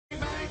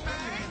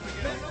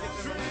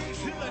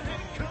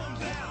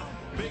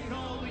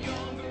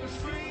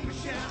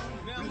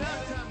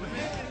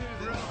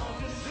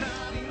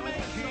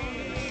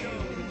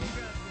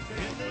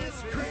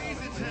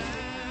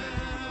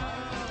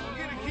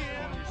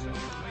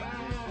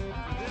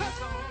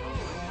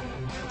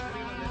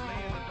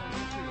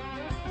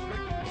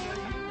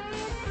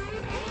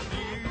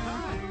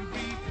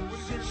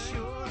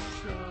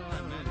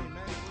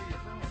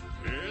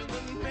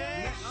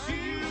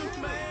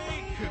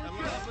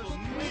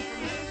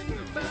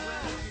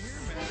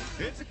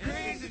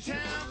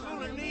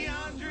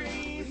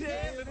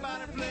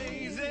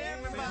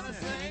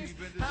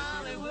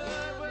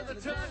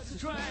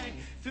twang.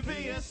 To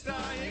be a star,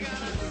 you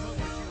gotta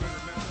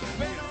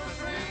bang on the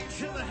string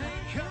till the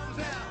hang comes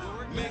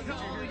out. Make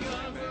all the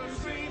young girls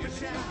scream and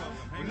shout.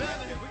 We're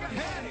loving it,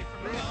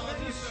 we're all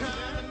just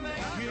trying to make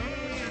it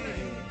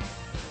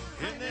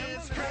in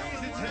this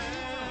crazy town.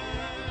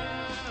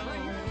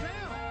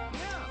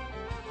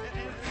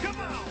 Come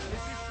on!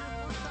 Is this your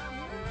first time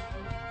here?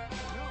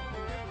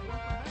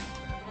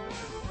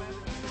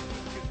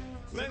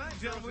 Ladies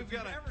and gentlemen, we've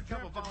got a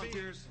couple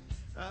volunteers.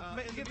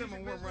 Give them a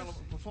warm round of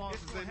applause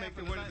as they make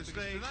their way to the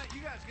stage. Tonight,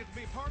 you guys get to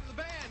be part of the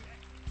band.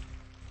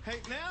 Hey,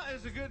 now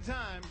is a good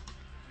time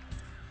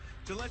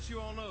to let you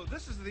all know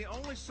this is the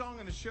only song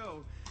in the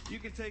show. You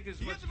can take as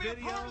much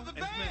video, as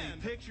many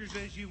pictures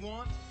as you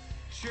want.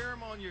 Share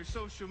them on your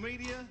social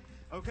media.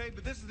 Okay,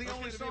 but this is the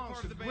only song,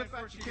 so whip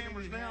out your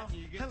cameras now.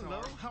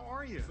 Hello, how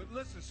are you? But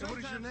listen,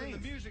 sometimes what is your name?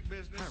 In the music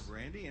business. Hi,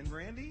 Randy. And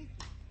Randy,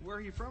 where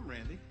are you from,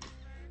 Randy?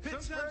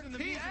 Sometimes in the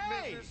music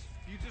business,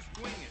 you just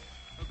wing it,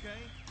 okay?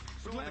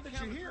 So we're glad that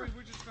you're here.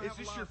 Is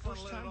this your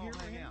first time here?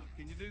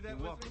 Can you do that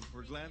with me?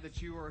 We're glad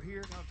that you are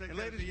here. And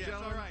ladies and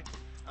gentlemen,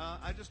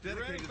 I just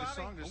dedicated this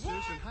song to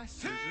Susan. Hi,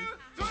 Susan.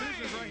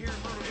 Susan's right here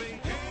in Myrtle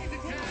Beach.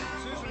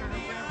 Susan and her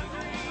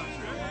family.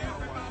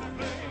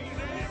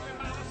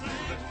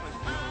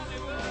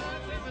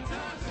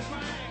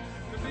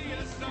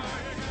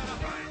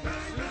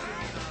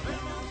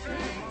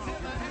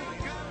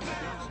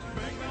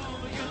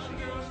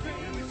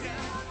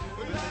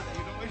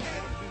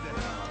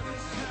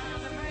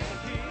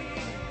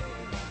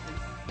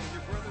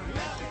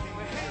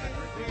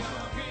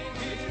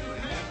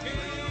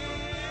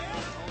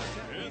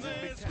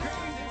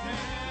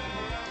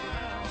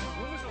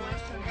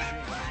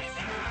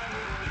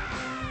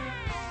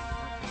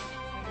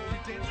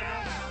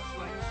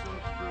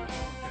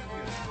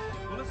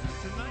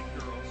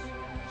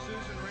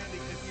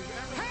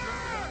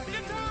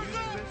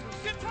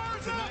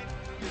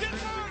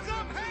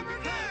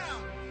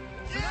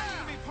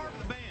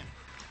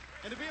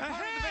 And to be a part of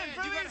the band,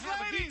 you got to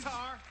have a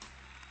guitar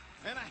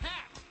and a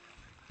hat.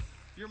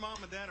 Your mom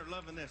and dad are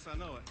loving this, I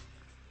know it.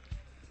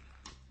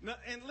 Now,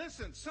 and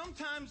listen,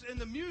 sometimes in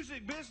the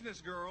music business,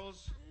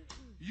 girls,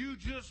 you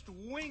just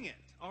wing it,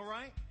 all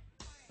right?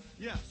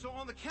 Yeah, so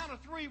on the count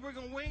of 3, we're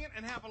going to wing it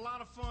and have a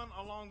lot of fun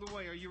along the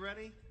way. Are you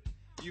ready?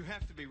 You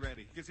have to be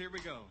ready, because here we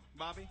go.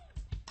 Bobby?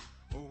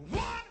 1,